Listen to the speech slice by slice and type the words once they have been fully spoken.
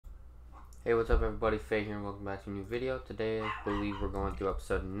Hey, what's up everybody, Faye here and welcome back to a new video. Today I believe we're going through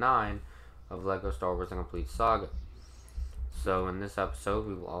episode 9 of LEGO Star Wars: The Complete Saga. So in this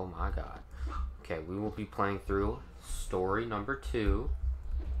episode, oh my god. Okay, we will be playing through story number 2,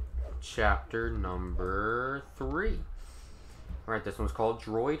 chapter number 3. Alright, this one's called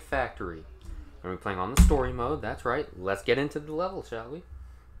Droid Factory. And we're playing on the story mode, that's right. Let's get into the level, shall we?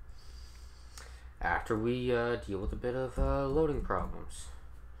 After we deal with a bit of loading problems.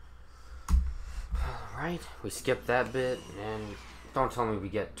 Alright, we skipped that bit, and don't tell me we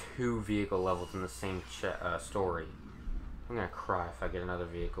get 2 vehicle levels in the same story. I'm gonna cry if I get another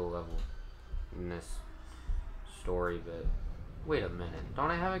vehicle level in this story, but wait a minute. Don't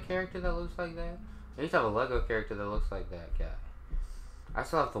I have a character that looks like that? I used to have a Lego character that looks like that guy. I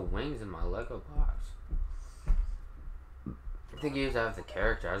still have the wings in my Lego box. I think I used to have the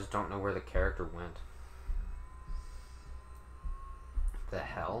character, I just don't know where the character went. The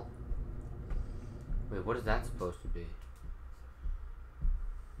hell? Wait, what is that supposed to be?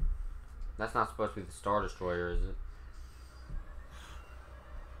 That's not supposed to be the Star Destroyer, is it?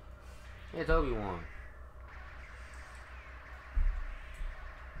 Hey, it's Obi-Wan.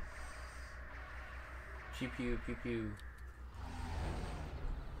 Pew pew pew pew.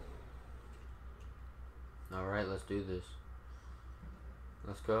 Alright, let's do this.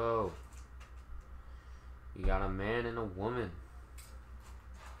 Let's go. You got a man and a woman.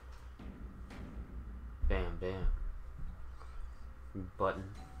 Bam, bam. Button.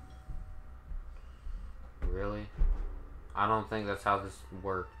 Really? I don't think that's how this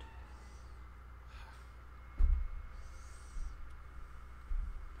worked.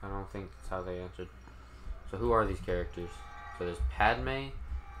 I don't think that's how they answered. So who are these characters? So there's Padme,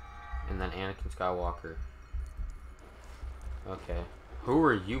 and then Anakin Skywalker. Okay. Who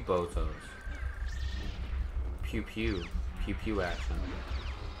are you bozos? Pew pew. Pew pew action.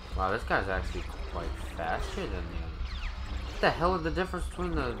 Wow, this guy's actually quite faster than the others. What the hell is the difference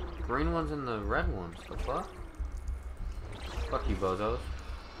between the green ones and the red ones? The fuck? Fuck you, bozos.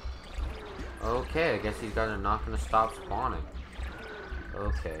 Okay, I guess these guys are not gonna stop spawning.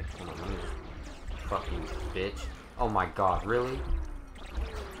 Okay, hold on, let me just... Fuck you, bitch. Oh my god, really?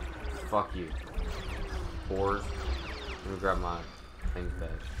 Fuck you. Whores. Let me grab my things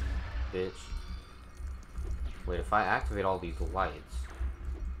back. Bitch. Wait, if I activate all these lights,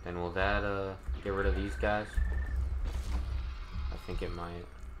 then will that, get rid of these guys? I think it might.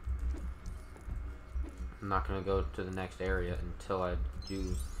 I'm not gonna go to the next area until I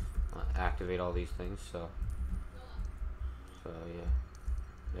do activate all these things, so yeah.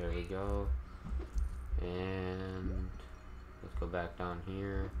 There we go. And let's go back down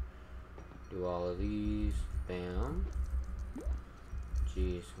here. Do all of these. Bam.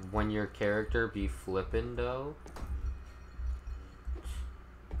 Jeez. When your character be flippin' though.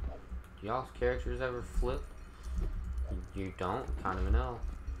 Y'all's characters ever flip? You don't? Kind of know.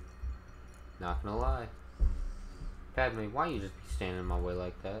 Not gonna lie. Padme, why you just be standing in my way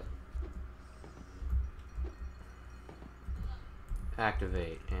like that?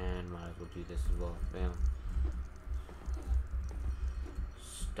 Activate, and might as well do this as well. Bam.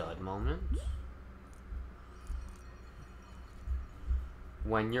 Stud moment.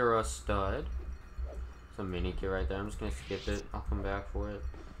 When you're a stud. It's a mini kit right there. I'm just gonna skip it. I'll come back for it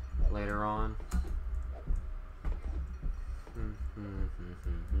later on.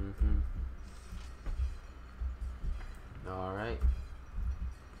 Alright.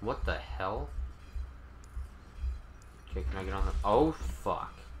 What the hell? Okay, can I get on the... Oh,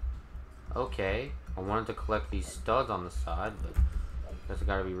 fuck. Okay. I wanted to collect these studs on the side, but I guess I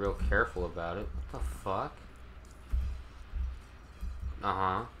gotta be real careful about it. What the fuck?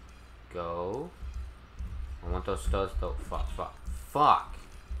 Uh-huh. Go. I want those studs though. Fuck, fuck, fuck!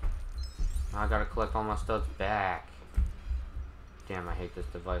 Now I gotta collect all my studs back. Damn, I hate this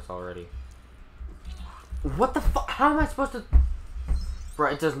device already. What the fuck? How am I supposed to...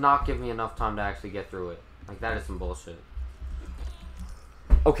 Bro, it does not give me enough time to actually get through it. Like, that is some bullshit.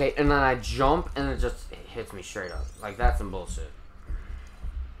 Okay, and then I jump, and it just hits me straight up. Like, that's some bullshit.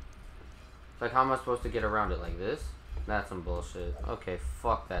 It's like, how am I supposed to get around it? Like this? That's some bullshit. Okay,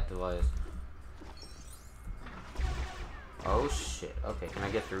 fuck that device. Oh, shit. Okay, can I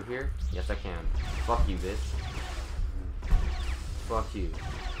get through here? Yes, I can. Fuck you, bitch. Fuck you.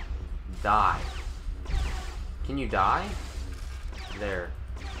 Die. Can you die? There.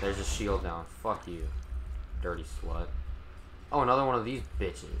 There's a shield down. Fuck you. Dirty slut. Oh, another one of these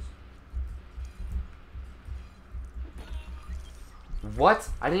bitches. What?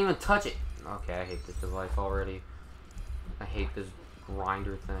 I didn't even touch it. Okay, I hate this device already. I hate this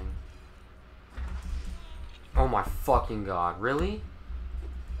grinder thing. Oh my fucking god. Really?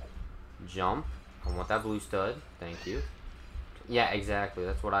 Jump. I want that blue stud. Thank you. Yeah, exactly.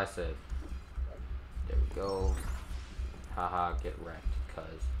 That's what I said. There we go. Haha, get wrecked, cuz.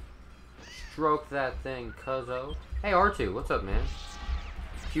 Stroke that thing, cuzzo. Hey, R2, what's up, man?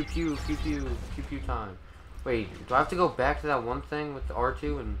 Pew pew, pew pew, pew pew time. Wait, do I have to go back to that one thing with the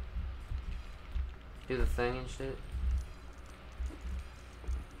R2 and do the thing and shit?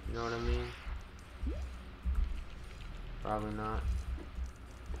 You know what I mean? Probably not.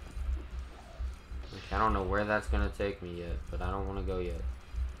 Okay, I don't know where that's gonna take me yet, but I don't want to go yet.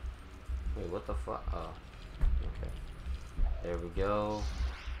 Wait, what the fuck? Oh, okay. There we go.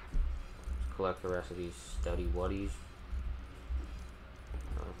 Let's collect the rest of these study whatties.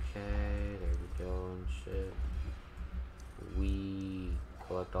 Okay, there we go and shit. We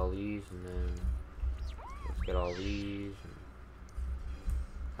collect all these and then let's get all these.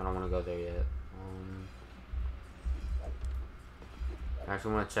 I don't want to go there yet. I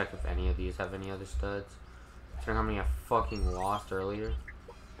actually want to check if any of these have any other studs. Considering how many I fucking lost earlier.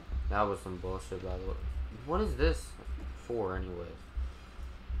 That was some bullshit, by the way. What is this for, anyways?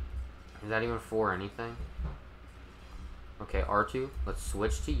 Is that even for anything? Okay, R2, let's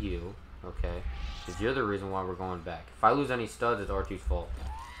switch to you. Okay, because you're the reason why we're going back. If I lose any studs, it's R2's fault.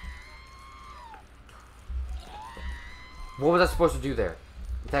 What was I supposed to do there?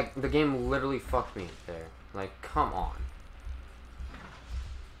 The game literally fucked me there. Like, come on.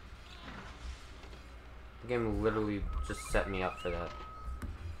 The game literally just set me up for that.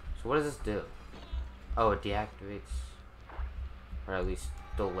 So what does this do? Oh, it deactivates, or at least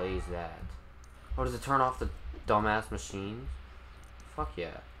delays that. Oh, does it turn off the dumbass machines? Fuck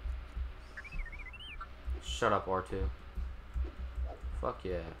yeah. Shut up, R2. Fuck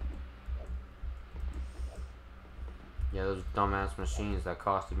yeah. Yeah, those dumbass machines that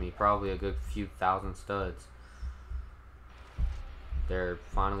costed me probably a good few thousand studs. They're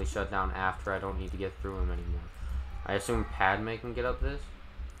finally shut down after I don't need to get through them anymore. I assume Padme can get up this.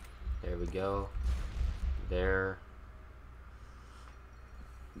 There we go. There.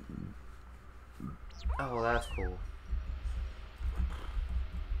 Oh, well, that's cool.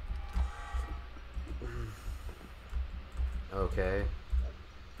 Okay.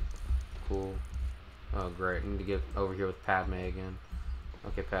 Cool. Oh, great. I need to get over here with Padme again.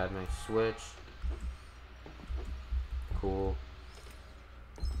 Okay, Padme. Switch. Cool.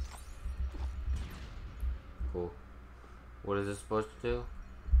 Cool. What is this supposed to do?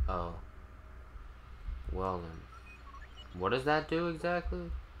 Oh. Well then. What does that do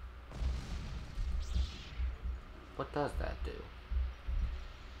exactly? What does that do?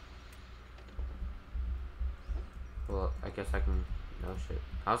 Well, I guess I can... No shit.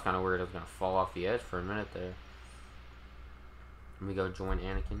 I was kind of worried I was going to fall off the edge for a minute there. Let me go join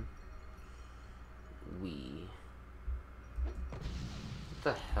Anakin. What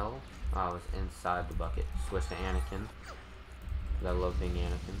the hell? Oh, I was inside the bucket. Switch to Anakin. I love being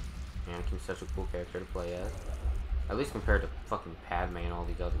Anakin. Anakin's such a cool character to play as. At least compared to fucking Padme and all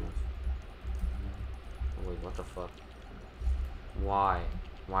these other ones. Oh, wait, what the fuck? Why?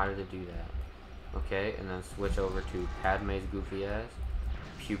 Why did it do that? Okay, and then switch over to Padme's goofy ass.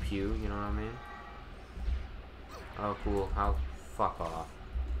 Pew pew, you know what I mean? Oh, cool. How? Fuck off.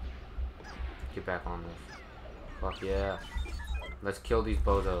 Get back on this. Fuck yeah. Let's kill these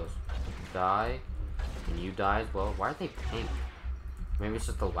bozos. Die. And you die as well. Why are they pink? Maybe it's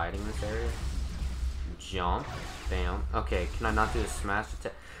just the lighting in this area. Jump. Bam. Okay, can I not do a smash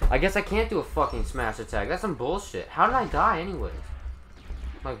attack? I guess I can't do a fucking smash attack. That's some bullshit. How did I die anyways?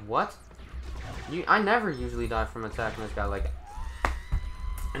 Like, what? I never usually die from attacking this guy like...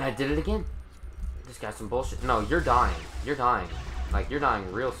 And I did it again. This guy's some bullshit. No, you're dying. You're dying. Like, you're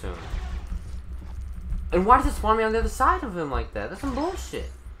dying real soon. And why does it spawn me on the other side of him like that? That's some bullshit.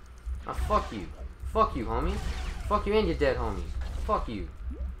 Oh, fuck you. Fuck you, homie. Fuck you and your dead homie. Fuck you.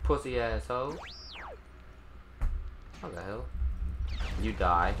 Pussy asshole. What the hell? You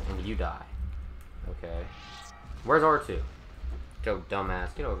die, and you die. Okay. Where's R2? Go,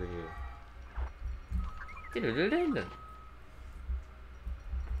 dumbass. Get over here.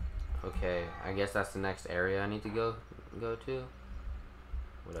 Okay, I guess that's the next area I need to go to.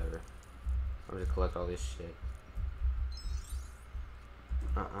 Whatever. I'm gonna collect all this shit.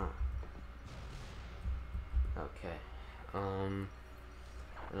 Okay. And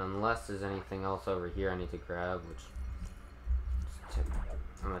unless there's anything else over here I need to grab, which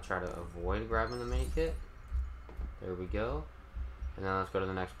I'm gonna try to avoid grabbing the mini kit. There we go. And then let's go to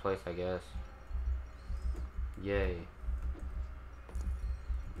the next place, I guess. Yay.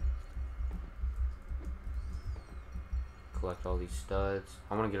 Collect all these studs.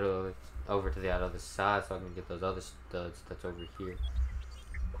 I want to get over to the other side so I can get those other studs that's over here.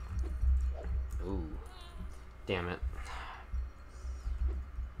 Damn it.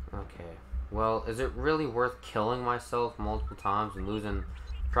 Okay. Well, is it really worth killing myself multiple times and losing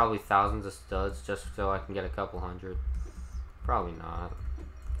probably thousands of studs just so I can get a couple hundred? Probably not.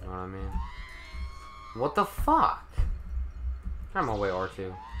 You know what I mean? What the fuck? I'm on my way, R2.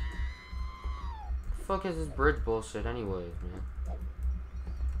 The fuck is this bridge bullshit anyways, man?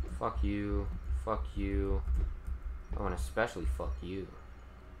 Fuck you. Fuck you. Oh, and especially fuck you.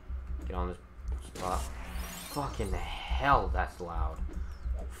 Get on this spot. Fucking hell, that's loud.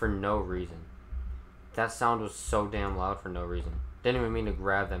 For no reason. That sound was so damn loud for no reason. Didn't even mean to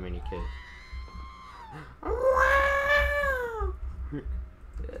grab that mini kid.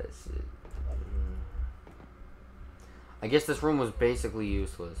 Yes. I guess this room was basically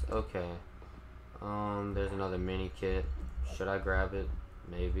useless. Okay. There's another mini kit. Should I grab it?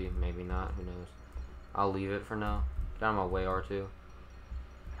 Maybe, maybe not. Who knows? I'll leave it for now. Get out of my way, R2.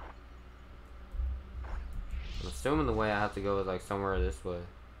 I'm assuming the way I have to go is like somewhere this way.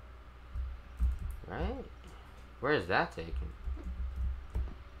 Right? Where is that taking?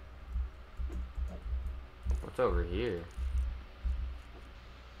 What's over here?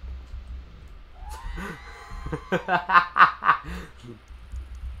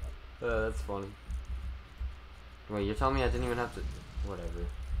 That's funny. Wait, you're telling me I didn't even have to... Whatever.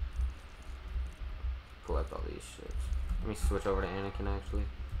 Collect all these shits. Let me switch over to Anakin, actually.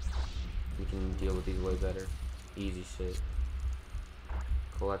 We can deal with these way better. Easy shit.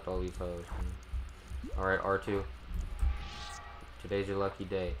 Collect all these hoes. Alright, R2. Today's your lucky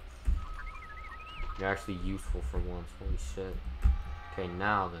day. You're actually useful for once. Holy shit. Okay,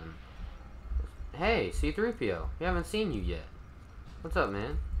 now then. Hey, C-3PO. We haven't seen you yet. What's up,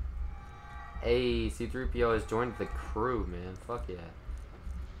 man? Hey, C-3PO has joined the crew, man. Fuck yeah.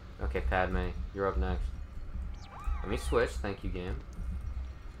 Okay, Padme, you're up next. Let me switch. Thank you, game.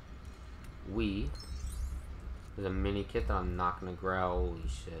 There's a mini kit that I'm not gonna grab. Holy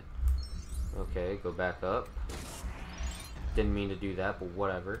shit. Okay, go back up. Didn't mean to do that, but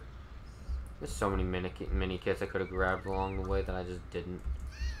whatever. There's so many mini kits I could have grabbed along the way that I just didn't.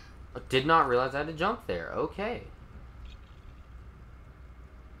 I did not realize I had to jump there. Okay.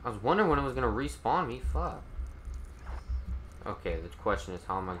 I was wondering when it was gonna respawn me. Fuck. Okay, the question is,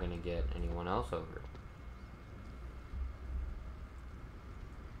 how am I gonna get anyone else over?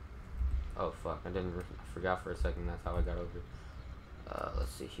 Oh fuck! I forgot for a second. That's how I got over.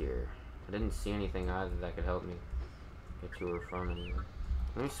 Let's see here. I didn't see anything either that could help me get to or from anywhere.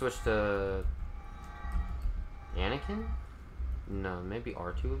 Let me switch to Anakin. No, maybe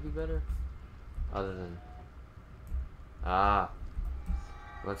R2 would be better. Other than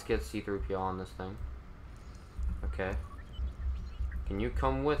let's get C-3PO on this thing. Okay. Can you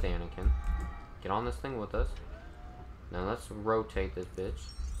come with Anakin? Get on this thing with us. Now let's rotate this bitch.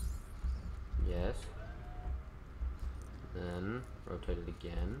 Yes. Then rotate it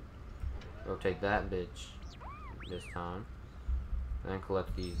again. Rotate that bitch this time. And then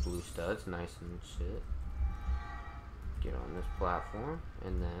collect these blue studs, nice and shit. Get on this platform,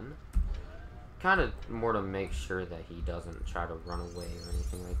 and then kind of more to make sure that he doesn't try to run away or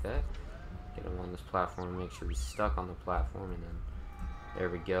anything like that. Get him on this platform, make sure he's stuck on the platform, and then there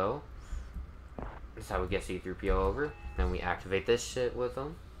we go. That's how we get C-3PO over. Then we activate this shit with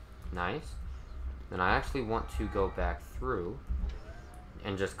him. Nice. Then I actually want to go back through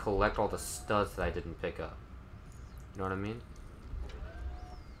and just collect all the studs that I didn't pick up. You know what I mean?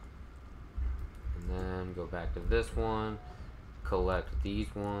 And then go back to this one. Collect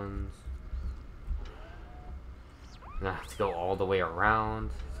these ones. And I have to go all the way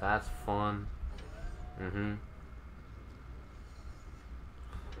around. So that's fun. And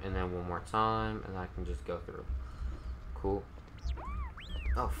then one more time, and I can just go through. Cool.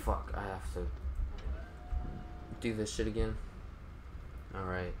 Oh fuck, I have to do this shit again.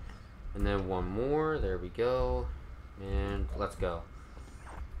 Alright. And then one more, there we go. And let's go.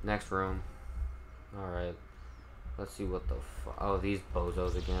 Next room. Alright. Let's see what the fuck. Oh, these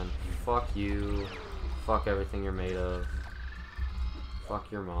bozos again. Fuck you. Fuck everything you're made of.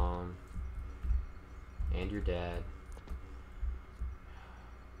 Fuck your mom. And your dad.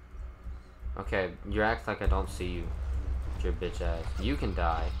 Okay, you act like I don't see you. Your bitch ass. You can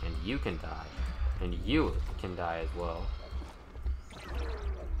die, and you can die, and you can die as well.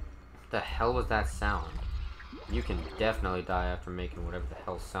 What the hell was that sound? You can definitely die after making whatever the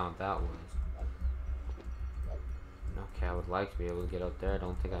hell sound that was. Okay, I would like to be able to get up there. I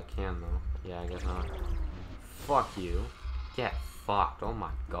don't think I can, though. Yeah, I guess not. Fuck you. Get fucked. Oh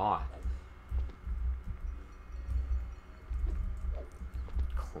my god.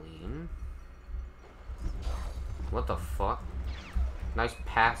 Clean. What the fuck? Nice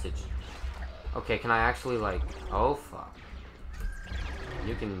passage. Okay, can I actually, like... Oh, fuck.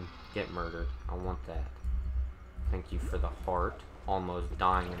 You can get murdered. I want that. Thank you for the heart. Almost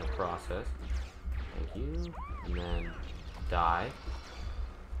dying in the process. Thank you. And then... die.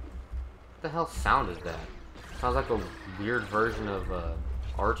 What the hell sound is that? Sounds like a weird version of,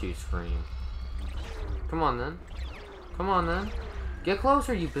 R2 scream. Come on, then. Come on, then. Get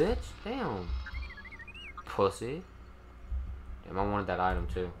closer, you bitch. Damn. Pussy. Damn, I wanted that item,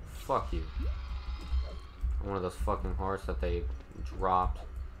 too. Fuck you. One of those fucking hearts that they dropped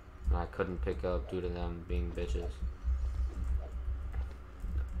and I couldn't pick up due to them being bitches.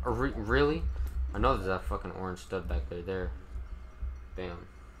 Really? I know there's that fucking orange stud back there. There. Bam.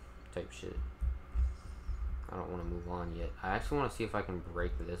 Type shit. I don't want to move on yet. I actually want to see if I can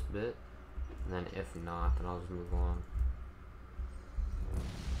break this bit. And then if not, then I'll just move on.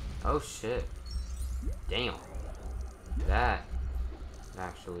 Oh shit. Damn. That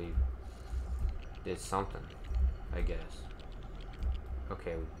actually did something, I guess.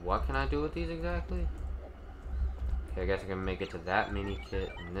 Okay, what can I do with these exactly? Okay, I guess I can make it to that mini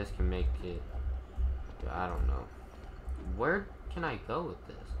kit, and this can make it... I don't know. Where can I go with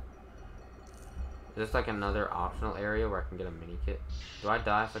this? Is this like another optional area where I can get a mini kit? Do I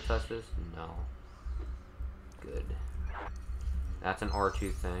die if I touch this? No. Good. That's an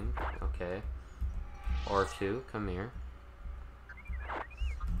R2 thing. Okay. R2, come here.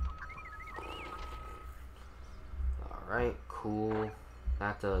 Alright, cool.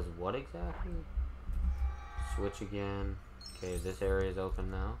 That does what exactly? Switch again. Okay, this area is open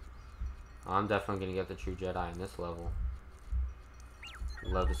now. I'm definitely gonna get the true Jedi in this level.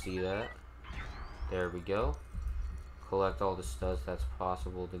 Love to see that. There we go. Collect all the studs that's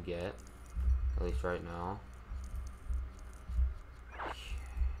possible to get. At least right now.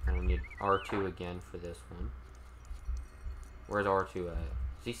 And we need R2 again for this one. Where's R2 at?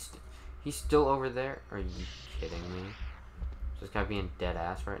 Is he's still over there? Are you kidding me? Is this guy being dead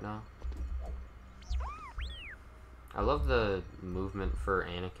ass right now? I love the movement for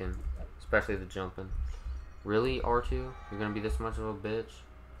Anakin, especially the jumping. Really, R2? You're gonna be this much of a bitch?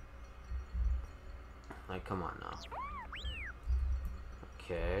 Like, come on now.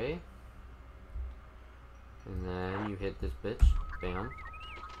 Okay. And then you hit this bitch. Bam.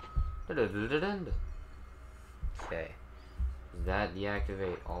 Okay. Does that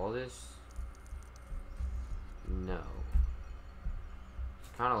deactivate all this? No.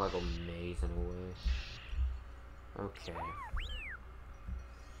 It's kind of like a maze in a way. Okay.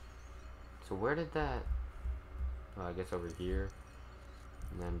 So where did that... Oh, I guess over here.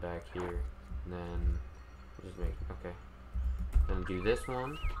 And then back here. And then... Just make... Okay. Then do this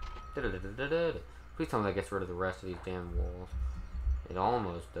one. Please tell me that gets rid of the rest of these damn walls. It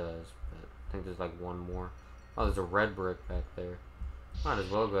almost does, but I think there's like one more. Oh, there's a red brick back there. Might as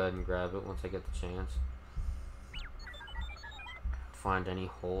well go ahead and grab it once I get the chance. Find any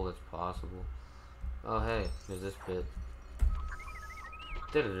hole that's possible. Oh, hey, there's this bit.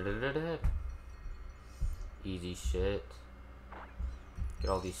 Easy shit. Get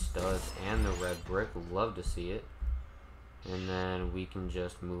all these studs and the red brick. Love to see it. And then we can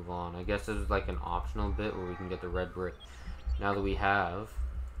just move on. I guess this is like an optional bit where we can get the red brick. Now that we have,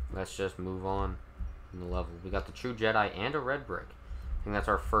 let's just move on in the level. We got the true Jedi and a red brick. I think that's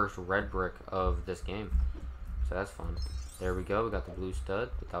our first red brick of this game. So that's fun. There we go. We got the blue stud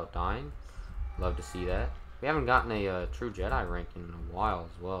without dying. Love to see that. We haven't gotten a true Jedi rank in a while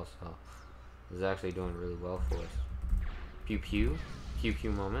as well, so this is actually doing really well for us. Pew pew. Pew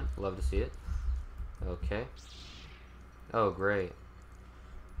pew moment. Love to see it. Okay. Oh, great.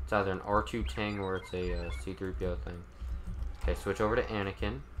 It's either an R2 Ting or it's a C-3PO thing. Okay, switch over to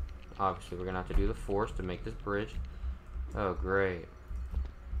Anakin. Obviously, we're going to have to do the Force to make this bridge. Oh, great.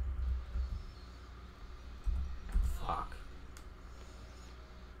 Fuck.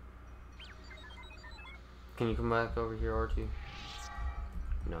 Can you come back over here, R2?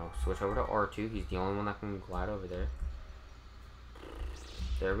 No, switch over to R2. He's the only one that can glide over there.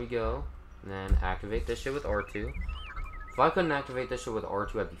 There we go. And then activate this shit with R2. If I couldn't activate this shit with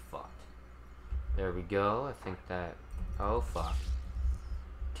R2, I'd be fucked. There we go. I think that... Oh, fuck.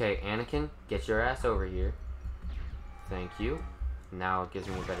 Okay, Anakin, get your ass over here. Thank you. Now it gives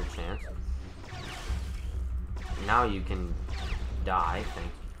me a better chance. Now you can die.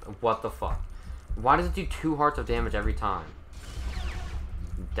 Thank you. What the fuck? Why does it do 2 hearts of damage every time?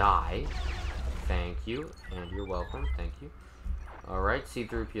 Die. Thank you. And you're welcome. Thank you. Alright,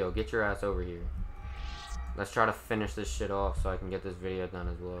 C-3PO, get your ass over here. Let's try to finish this shit off so I can get this video done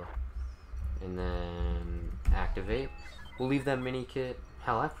as well. And then activate. We'll leave that mini kit.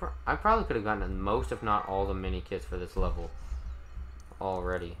 Hell, I probably could have gotten most, if not all, the mini kits for this level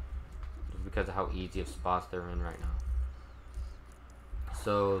already. because of how easy of spots they're in right now.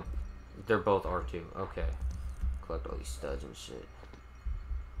 So, they're both R2. Okay. Collect all these studs and shit.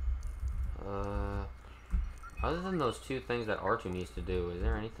 Other than those two things that R2 needs to do, is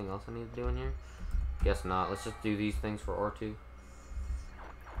there anything else I need to do in here? Guess not. Let's just do these things for R2.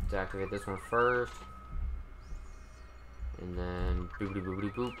 Let's activate this one first. And then boopity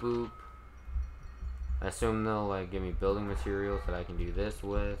boopity boop boop. I assume they'll like give me building materials that I can do this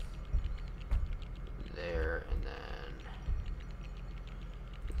with. There, and then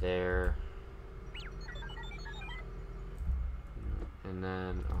there. And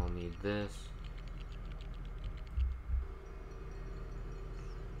then I'll need this.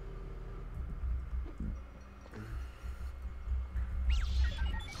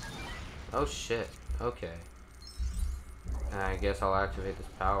 Oh shit, okay. I guess I'll activate this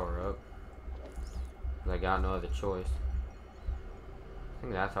power up. I got no other choice. I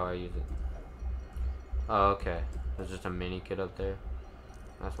think that's how I use it. Oh, okay. There's just a mini kit up there.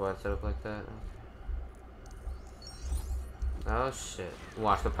 That's why it's set up like that. Okay. Oh shit.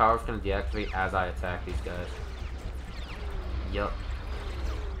 Watch, the power's gonna deactivate as I attack these guys. Yup.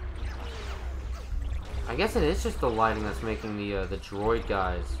 I guess it is just the lighting that's making the droid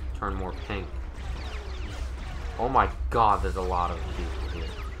guys turn more pink. Oh my god, there's a lot of people here.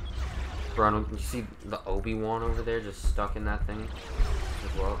 Bro, you see the Obi-Wan over there just stuck in that thing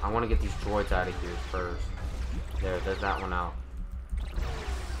as well? I want to get these droids out of here first. There's that one out.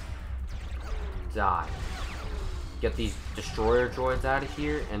 Die. Get these destroyer droids out of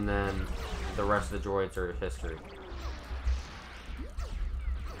here, and then the rest of the droids are history.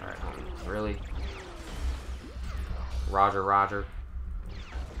 Alright, really? Roger, roger.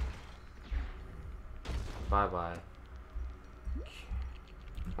 Bye-bye.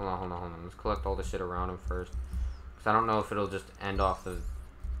 Hold on. Let's collect all the shit around him first. Because I don't know if it'll just end off the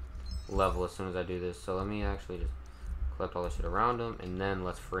level as soon as I do this. So let me actually just collect all the shit around him, and then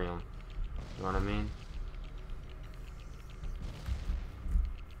let's free him. You know what I mean?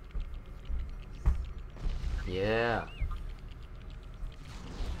 Yeah.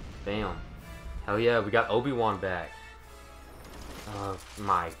 Bam. Hell yeah, we got Obi-Wan back. Oh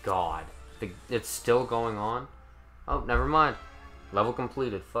my god. It's still going on? Oh, never mind. Level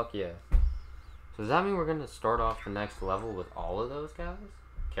completed. Fuck yeah. So does that mean we're going to start off the next level with all of those guys?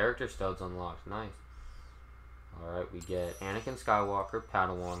 Character studs unlocked. Nice. Alright, we get Anakin Skywalker,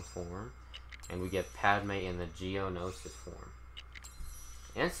 Padawan form. And we get Padme in the Geonosis form.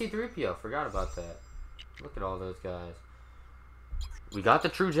 And C-3PO. Forgot about that. Look at all those guys. We got the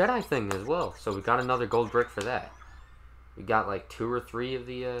True Jedi thing as well. So we got another gold brick for that. We got like 2 or 3 of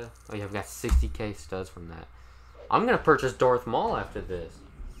the, oh yeah, we got 60k studs from that. I'm gonna purchase Darth Maul after this.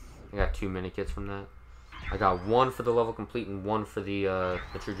 I got 2 mini kits from that. I got 1 for the level complete and 1 for the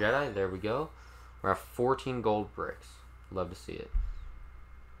True Jedi. There we go. We're at 14 gold bricks. Love to see it.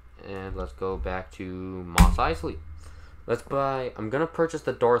 And let's go back to Mos Eisley. Let's buy, I'm gonna purchase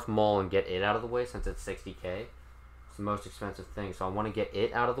the Darth Maul and get it out of the way since it's 60k. It's the most expensive thing, so I want to get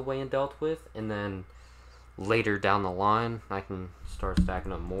it out of the way and dealt with, and then later down the line, I can start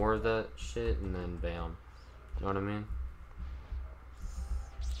stacking up more of that shit, and then bam. You know what I mean?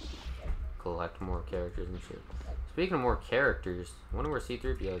 Collect more characters and shit. Speaking of more characters, I wonder where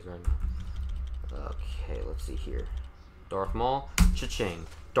C-3PO is right now. Okay, let's see here. Darth Maul, cha-ching.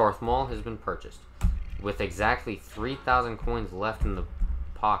 Darth Maul has been purchased. With exactly 3,000 coins left in the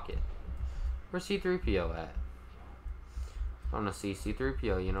pocket. Where's C-3PO at? I want to see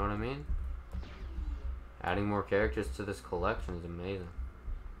C-3PO, you know what I mean? Adding more characters to this collection is amazing.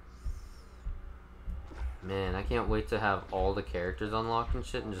 Man, I can't wait to have all the characters unlocked and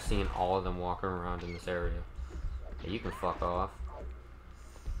shit and just seeing all of them walking around in this area. Yeah, you can fuck off.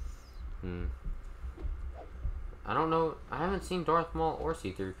 I don't know. I haven't seen Darth Maul or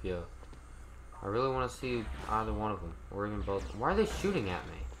C-3PO. I really want to see either one of them. Or even both. Why are they shooting at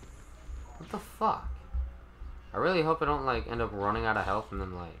me? What the fuck? I really hope I don't, like, end up running out of health and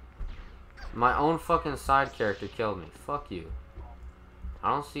then, like... My own fucking side character killed me. Fuck you. I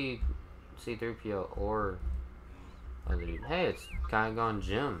don't see C-3PO or other dude. Hey, it's Qui-Gon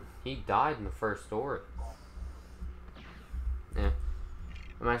Jinn. He died in the first story. Yeah.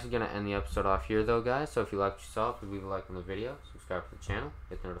 I'm actually going to end the episode off here, though, guys. So if you liked what you saw, please leave a like on the video. Subscribe to the channel.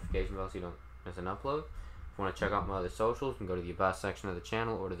 Hit the notification bell so you don't miss an upload. If you want to check out my other socials, you can go to the about section of the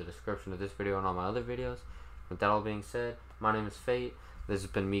channel or to the description of this video and all my other videos. With that all being said, my name is Fate. This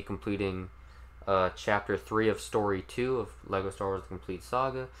has been me completing Chapter 3 of Story 2 of LEGO Star Wars The Complete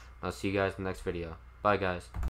Saga. I'll see you guys in the next video. Bye, guys.